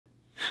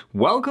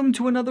Welcome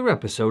to another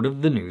episode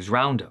of the News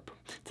Roundup.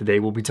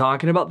 Today we'll be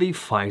talking about the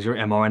Pfizer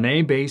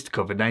mRNA-based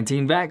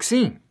COVID-19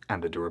 vaccine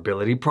and the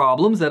durability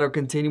problems that are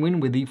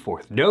continuing with the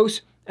fourth dose,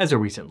 as a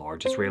recent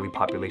large Israeli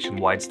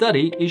population-wide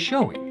study is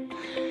showing.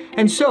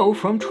 And so,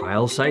 from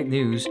Trial Site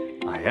News,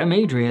 I am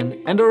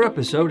Adrian, and our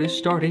episode is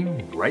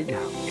starting right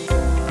now.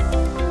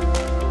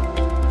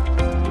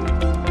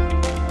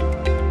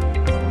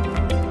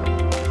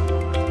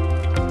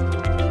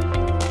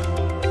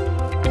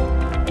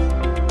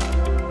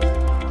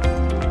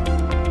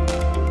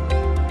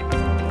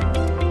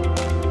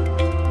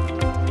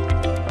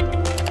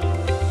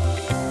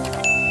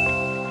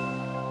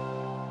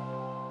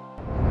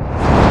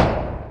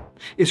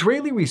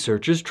 Israeli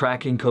researchers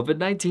tracking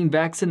COVID-19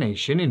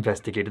 vaccination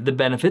investigated the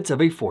benefits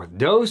of a fourth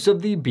dose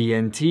of the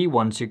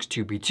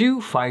BNT162b2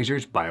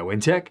 Pfizer's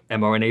BioNTech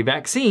mRNA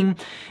vaccine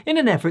in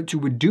an effort to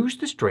reduce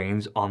the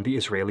strains on the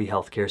Israeli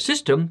healthcare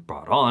system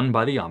brought on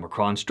by the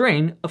Omicron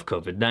strain of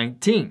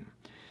COVID-19.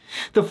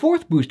 The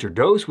fourth booster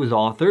dose was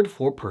authored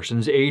for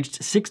persons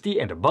aged 60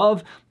 and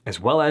above, as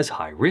well as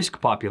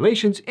high-risk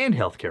populations and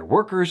healthcare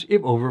workers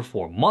if over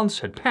 4 months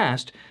had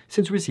passed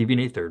since receiving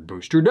a third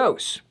booster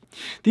dose.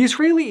 The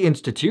Israeli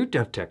Institute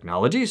of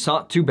Technology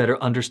sought to better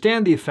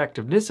understand the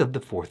effectiveness of the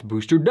fourth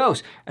booster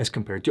dose as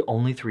compared to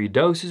only 3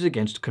 doses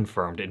against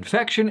confirmed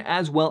infection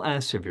as well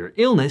as severe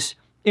illness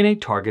in a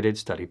targeted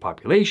study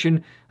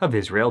population of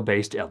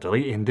Israel-based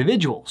elderly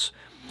individuals.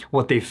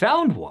 What they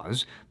found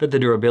was that the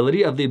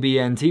durability of the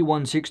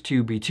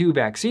BNT162b2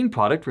 vaccine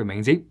product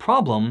remains a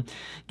problem,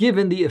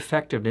 given the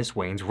effectiveness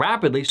wanes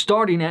rapidly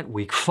starting at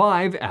week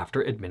 5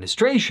 after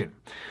administration.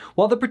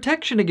 While the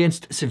protection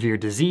against severe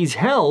disease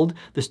held,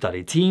 the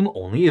study team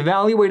only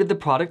evaluated the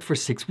product for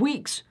 6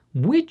 weeks,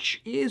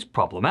 which is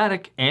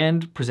problematic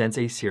and presents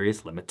a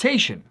serious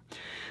limitation.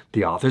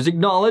 The authors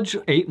acknowledge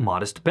a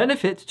modest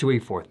benefit to a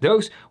fourth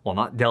dose while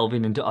not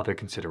delving into other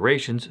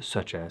considerations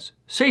such as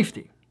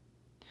safety.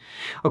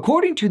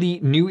 According to the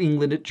New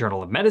England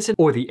Journal of Medicine,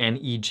 or the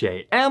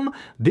NEJM,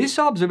 this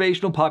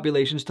observational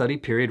population study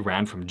period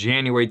ran from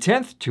January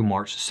 10th to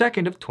March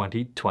 2nd of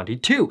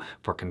 2022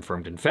 for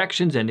confirmed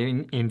infections,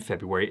 ending in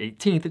February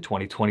 18th of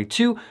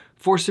 2022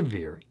 for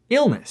severe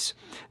illness.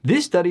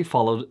 This study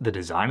followed the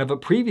design of a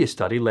previous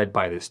study led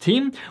by this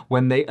team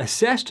when they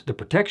assessed the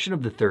protection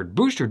of the third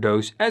booster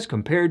dose as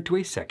compared to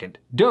a second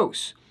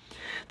dose.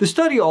 The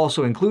study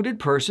also included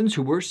persons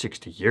who were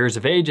 60 years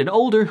of age and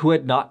older who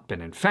had not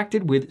been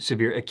infected with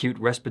severe acute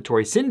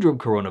respiratory syndrome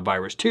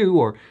coronavirus 2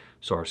 or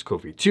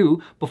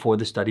SARS-CoV-2 before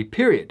the study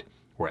period,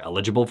 were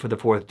eligible for the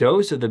fourth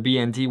dose of the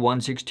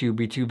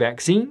BNT162b2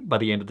 vaccine by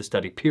the end of the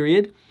study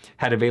period,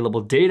 had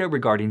available data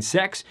regarding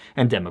sex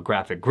and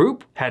demographic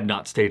group, had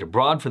not stayed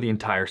abroad for the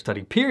entire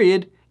study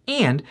period,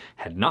 and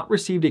had not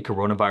received a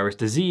coronavirus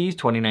disease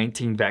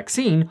 2019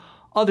 vaccine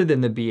other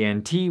than the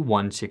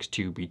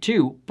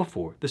BNT162b2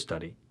 before the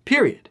study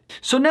period.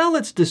 So now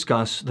let's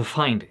discuss the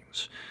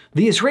findings.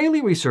 The Israeli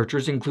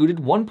researchers included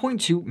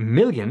 1.2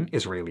 million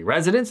Israeli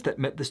residents that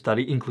met the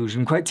study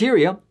inclusion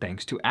criteria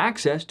thanks to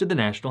access to the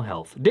National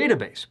Health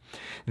Database.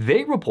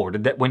 They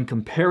reported that when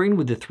comparing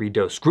with the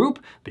 3-dose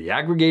group, the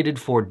aggregated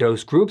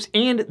 4-dose groups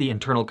and the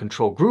internal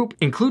control group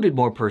included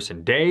more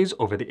person days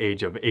over the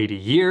age of 80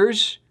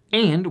 years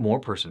and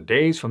more person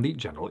days from the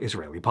general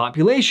Israeli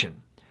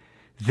population.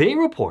 They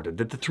reported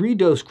that the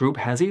 3-dose group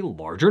has a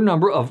larger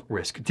number of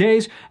risk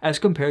days as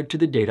compared to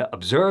the data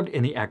observed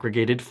in the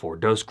aggregated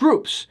 4-dose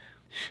groups.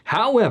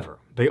 However,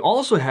 they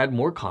also had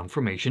more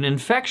confirmation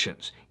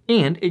infections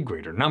and a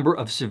greater number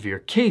of severe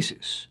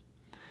cases.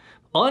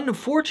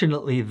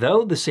 Unfortunately,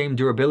 though, the same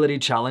durability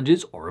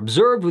challenges are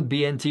observed with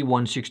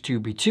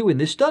BNT162b2 in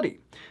this study.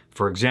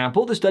 For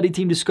example, the study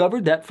team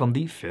discovered that from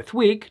the 5th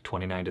week,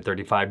 29 to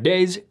 35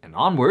 days, and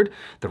onward,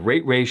 the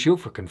rate ratio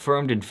for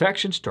confirmed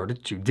infection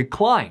started to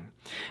decline.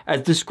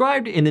 As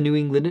described in the New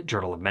England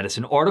Journal of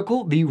Medicine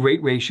article, the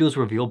rate ratios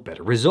revealed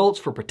better results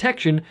for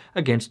protection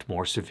against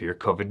more severe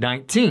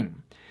COVID-19.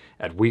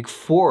 At week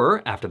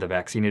 4 after the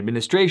vaccine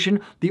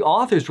administration, the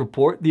authors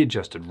report the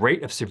adjusted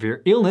rate of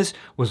severe illness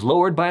was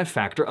lowered by a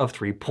factor of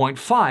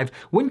 3.5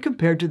 when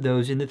compared to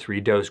those in the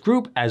 3-dose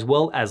group, as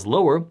well as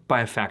lower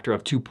by a factor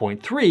of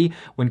 2.3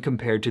 when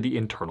compared to the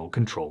internal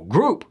control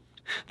group.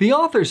 The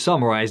authors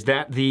summarized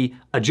that the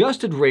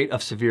adjusted rate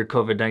of severe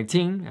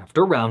COVID-19,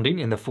 after rounding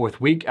in the 4th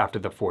week after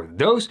the 4th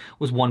dose,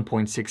 was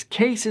 1.6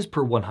 cases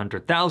per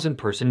 100,000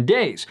 person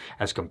days,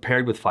 as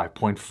compared with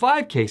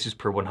 5.5 cases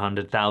per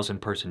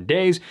 100,000 person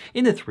days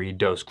in the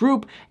 3-dose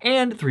group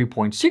and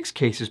 3.6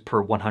 cases per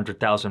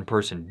 100,000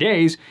 person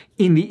days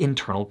in the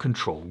internal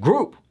control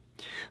group.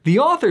 The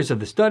authors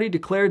of the study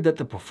declared that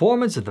the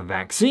performance of the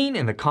vaccine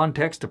in the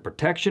context of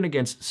protection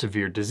against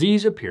severe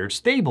disease appeared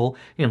stable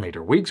in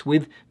later weeks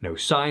with no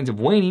signs of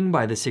waning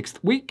by the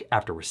 6th week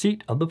after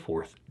receipt of the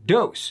 4th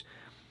dose.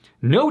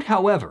 Note,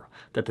 however,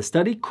 that the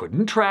study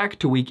couldn't track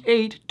to week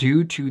 8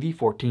 due to the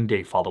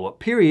 14-day follow-up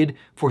period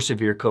for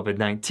severe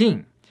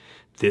COVID-19.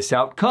 This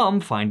outcome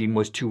finding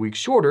was 2 weeks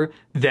shorter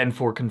than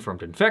for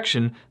confirmed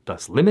infection,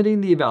 thus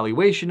limiting the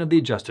evaluation of the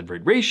adjusted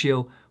rate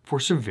ratio for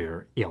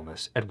severe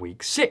illness at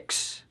week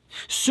 6.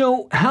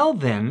 So how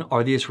then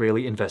are the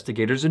Israeli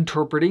investigators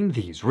interpreting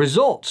these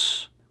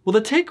results? Well,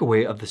 the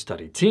takeaway of the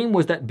study team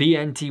was that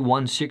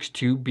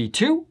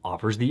BNT162b2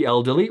 offers the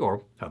elderly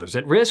or others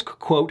at risk,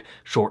 quote,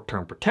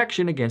 short-term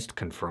protection against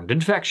confirmed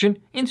infection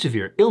and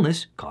severe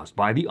illness caused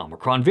by the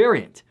Omicron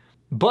variant.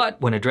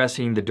 But when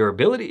addressing the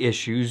durability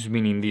issues,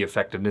 meaning the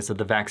effectiveness of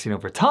the vaccine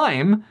over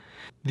time,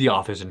 the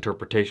author's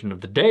interpretation of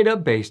the data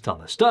based on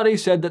the study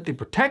said that the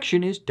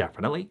protection is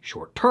definitely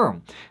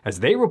short-term. As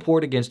they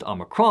report against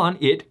Omicron,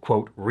 it,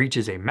 quote,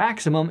 reaches a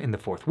maximum in the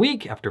 4th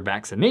week after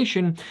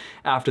vaccination,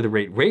 after the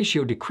rate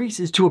ratio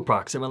decreases to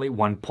approximately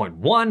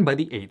 1.1 by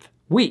the 8th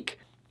week.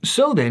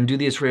 So then, do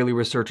the Israeli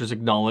researchers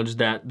acknowledge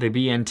that the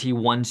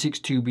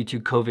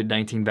BNT162b2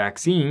 COVID-19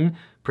 vaccine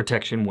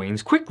protection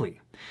wanes quickly?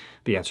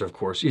 The answer, of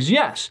course, is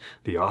yes.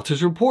 The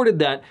authors reported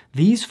that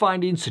these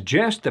findings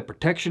suggest that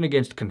protection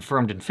against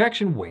confirmed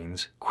infection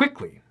wanes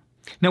quickly.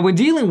 Now, when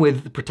dealing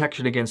with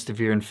protection against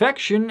severe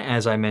infection,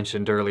 as I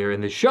mentioned earlier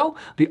in this show,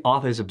 the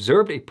authors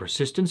observed a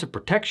persistence of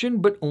protection,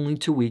 but only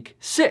to week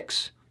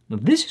 6. Now,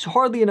 this is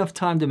hardly enough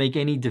time to make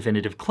any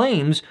definitive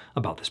claims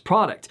about this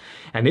product.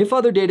 And if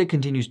other data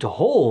continues to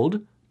hold,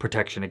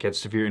 protection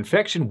against severe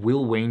infection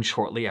will wane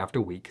shortly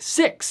after week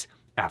 6.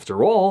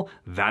 After all,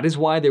 that is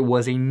why there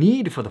was a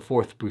need for the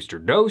 4th booster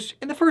dose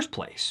in the first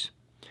place.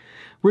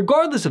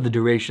 Regardless of the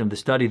duration of the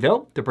study,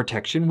 though, the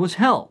protection was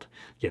held.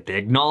 Yet they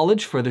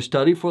acknowledge further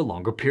study for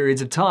longer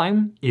periods of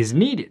time is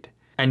needed.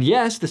 And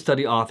yes, the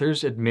study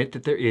authors admit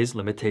that there is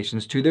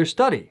limitations to their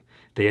study.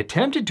 They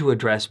attempted to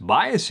address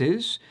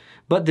biases,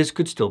 but this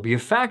could still be a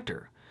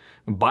factor.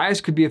 Bias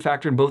could be a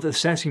factor in both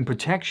assessing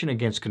protection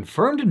against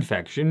confirmed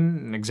infection,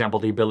 an example,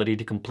 the ability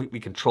to completely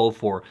control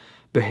for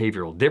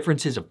behavioral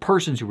differences of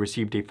persons who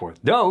received a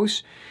 4th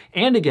dose,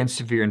 and against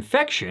severe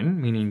infection,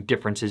 meaning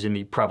differences in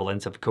the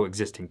prevalence of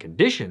coexisting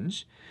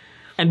conditions.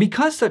 And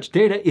because such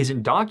data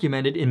isn't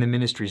documented in the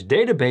ministry's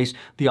database,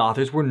 the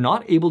authors were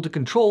not able to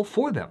control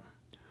for them.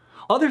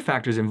 Other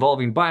factors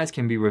involving bias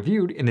can be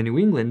reviewed in the New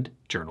England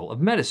Journal of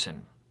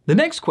Medicine. The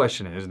next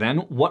question is then,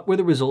 what were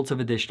the results of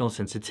additional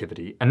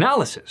sensitivity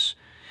analysis?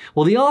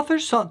 Well, the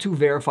authors sought to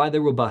verify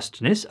the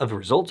robustness of the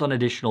results on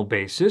additional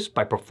basis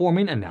by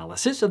performing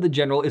analysis of the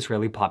general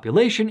Israeli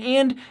population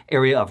and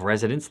area of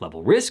residence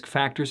level risk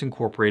factors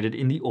incorporated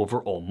in the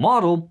overall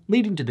model,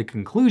 leading to the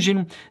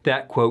conclusion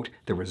that, quote,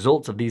 the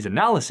results of these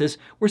analyses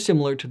were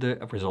similar to the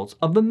results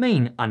of the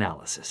main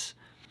analysis.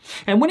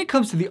 And when it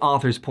comes to the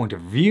author's point of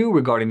view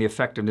regarding the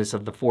effectiveness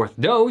of the 4th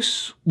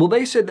dose, well,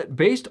 they said that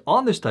based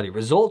on the study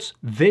results,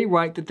 they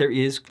write that there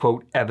is,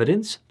 quote,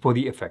 evidence for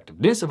the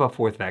effectiveness of a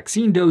 4th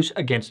vaccine dose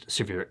against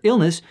severe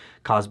illness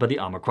caused by the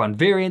Omicron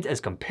variant as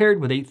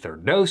compared with a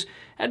 3rd dose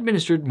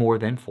administered more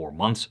than 4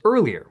 months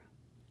earlier.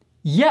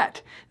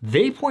 Yet,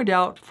 they point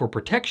out for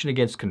protection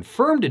against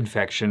confirmed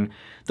infection,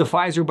 the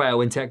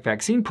Pfizer-BioNTech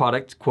vaccine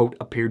product, quote,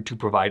 appeared to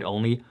provide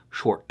only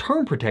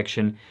short-term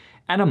protection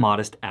and a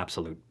modest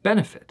absolute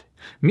benefit.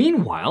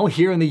 Meanwhile,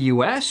 here in the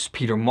US,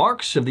 Peter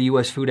Marks of the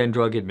US Food and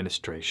Drug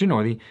Administration,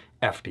 or the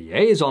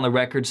FDA, is on the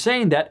record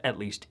saying that, at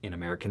least in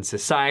American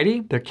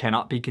society, there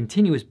cannot be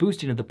continuous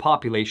boosting of the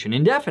population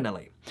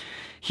indefinitely.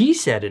 He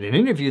said in an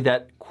interview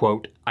that,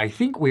 quote, I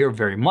think we are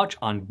very much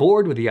on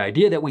board with the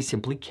idea that we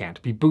simply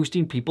can't be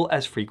boosting people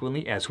as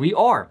frequently as we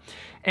are.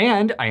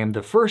 And I am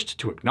the first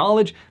to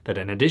acknowledge that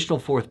an additional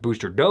 4th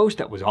booster dose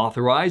that was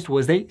authorized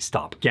was a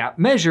stopgap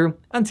measure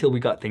until we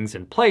got things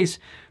in place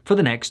for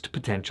the next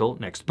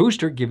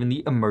booster, given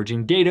the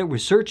emerging data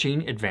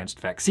researching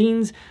advanced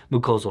vaccines,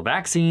 mucosal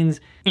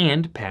vaccines,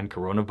 and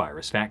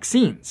pan-coronavirus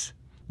vaccines.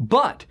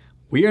 But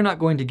we are not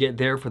going to get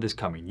there for this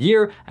coming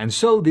year, and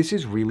so this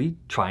is really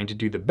trying to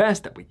do the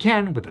best that we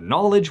can with the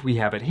knowledge we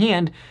have at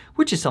hand,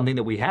 which is something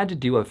that we had to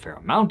do a fair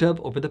amount of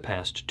over the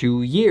past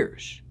 2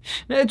 years.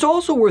 Now, it's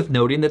also worth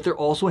noting that there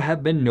also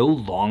have been no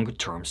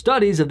long-term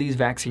studies of these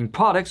vaccine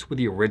products with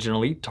the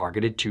originally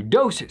targeted 2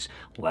 doses,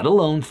 let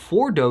alone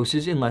 4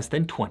 doses in less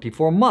than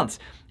 24 months,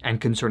 and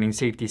concerning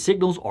safety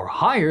signals are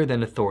higher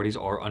than authorities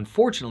are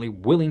unfortunately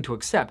willing to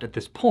accept at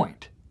this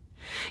point.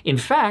 In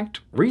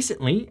fact,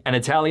 recently, an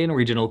Italian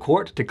regional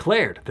court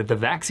declared that the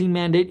vaccine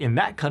mandate in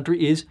that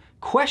country is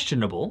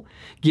questionable,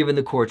 given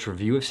the court's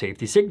review of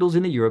safety signals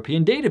in the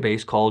European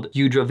database called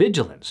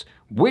EudraVigilance,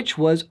 which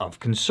was of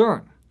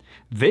concern.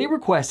 They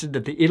requested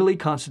that the Italy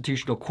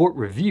Constitutional Court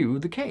review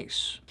the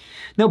case.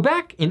 Now,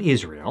 back in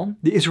Israel,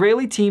 the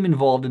Israeli team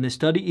involved in this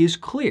study is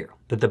clear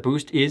that the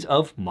boost is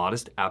of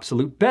modest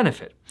absolute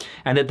benefit,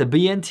 and that the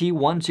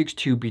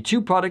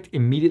BNT162b2 product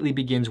immediately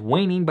begins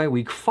waning by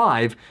week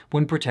 5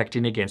 when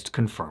protecting against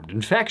confirmed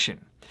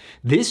infection.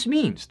 This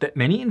means that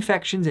many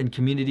infections and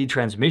community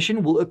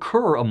transmission will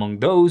occur among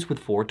those with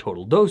 4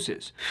 total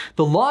doses.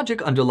 The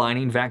logic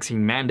underlying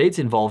vaccine mandates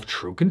involve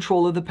true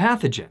control of the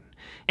pathogen.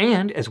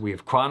 And, as we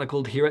have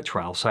chronicled here at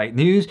Trial Site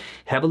News,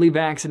 heavily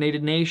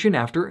vaccinated nation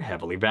after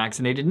heavily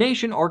vaccinated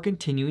nation are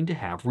continuing to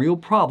have real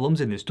problems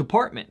in this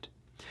department.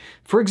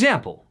 For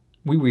example,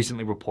 we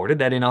recently reported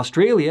that in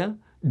Australia,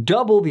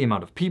 double the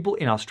amount of people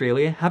in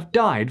Australia have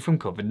died from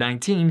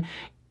COVID-19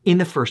 in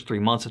the first 3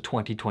 months of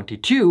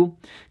 2022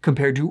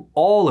 compared to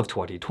all of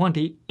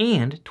 2020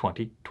 and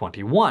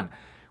 2021,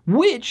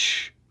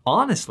 which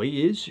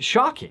honestly is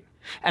shocking.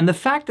 And the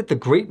fact that the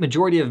great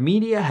majority of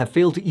media have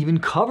failed to even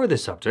cover the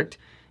subject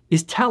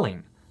is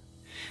telling.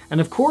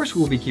 And of course,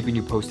 we'll be keeping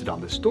you posted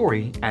on this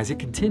story as it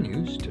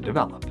continues to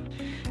develop.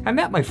 And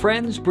that, my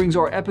friends, brings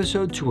our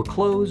episode to a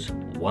close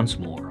once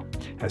more.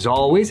 As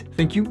always,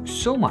 thank you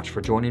so much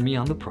for joining me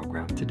on the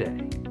program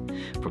today.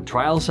 From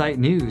Trial Site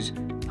News,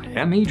 I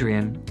am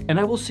Adrian, and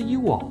I will see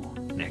you all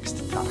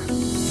next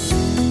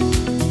time.